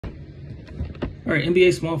All right,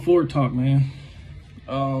 NBA small forward talk, man.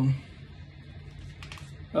 We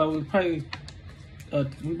probably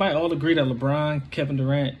we might all agree that LeBron, Kevin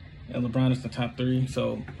Durant, and LeBron is the top three.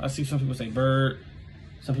 So I see some people say Bird,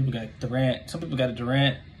 some people got Durant, some people got a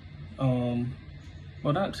Durant. Well,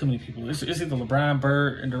 not too many people. It's either LeBron,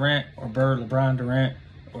 Bird, and Durant, or Bird, LeBron, Durant,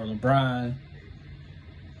 or LeBron.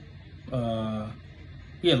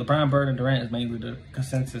 Yeah, LeBron, Bird, and Durant is mainly the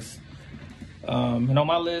consensus. And on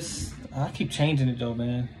my list, I keep changing it though,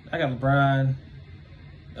 man. I got LeBron,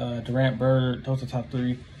 Durant, Bird. Those are the top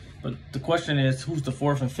three. But the question is, who's the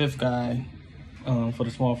fourth and fifth guy for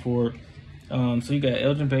the small forward? So you got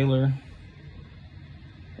Elgin Baylor,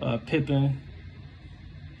 Pippen,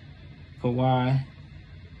 Kawhi.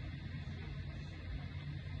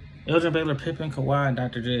 Elgin Baylor, Pippen, Kawhi, and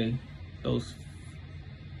Dr. J. Those.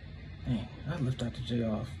 Dang, I left Dr. J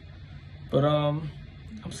off. But I'm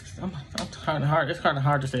kind of hard. It's kind of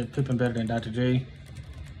hard to say Pippen better than Dr. J.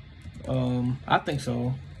 I think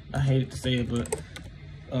so. I hate to say it, but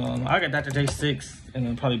I got Dr. J 6, and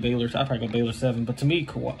then probably Baylor. So I probably got Baylor 7. But to me,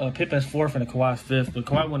 Pippen's 4th and Kawhi's 5th. But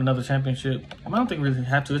Kawhi won another championship. I don't think we really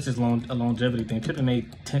have to. It's just a longevity thing. Pippen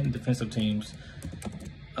made 10 defensive teams.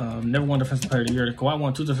 Never won Defensive Player of the Year. Kawhi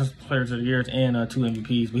won 2 Defensive Players of the Year and 2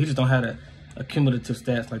 MVPs. But he just don't have a cumulative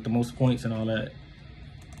stats like the most points and all that.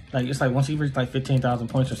 Like, it's like once he reached like 15,000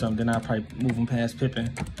 points or something, then I'll probably move him past Pippen.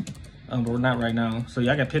 But we're not right now. So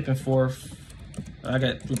yeah, I got Pippen 4th. I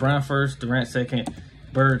got LeBron 1st, Durant 2nd,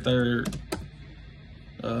 Bird 3rd,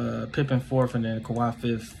 Pippen 4th, and then Kawhi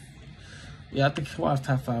 5th. Yeah, I think Kawhi's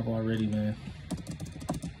top 5 already, man.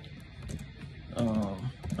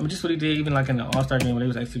 I mean, just what he did, even like in the All-Star game when he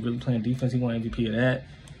was actually really playing defense, he won MVP of that.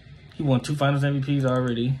 He won 2 Finals MVPs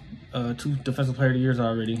already, 2 Defensive Player of the Years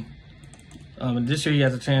already. And this year he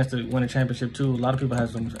has a chance to win a championship too. A lot of people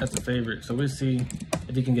have him as a favorite. So we'll see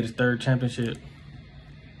if he can get his 3rd championship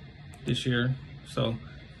this year. So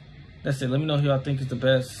that's it. Let me know who y'all think is the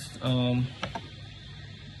best.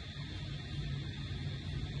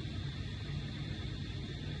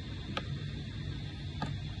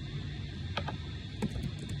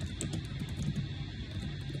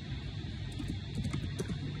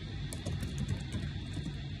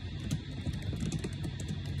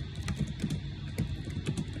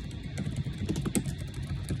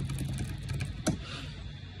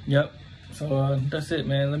 Yep. So that's it,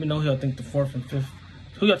 man. Let me know who y'all think the 4th and 5th.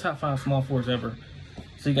 Who your top 5 small forwards ever?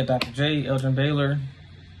 So you got Dr. J, Elgin Baylor,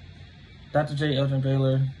 Dr. J, Elgin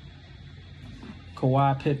Baylor,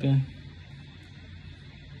 Kawhi, Pippen,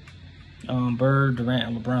 Bird, Durant,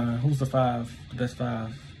 and LeBron. Who's the 5? The best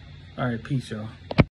 5? All right, peace, y'all.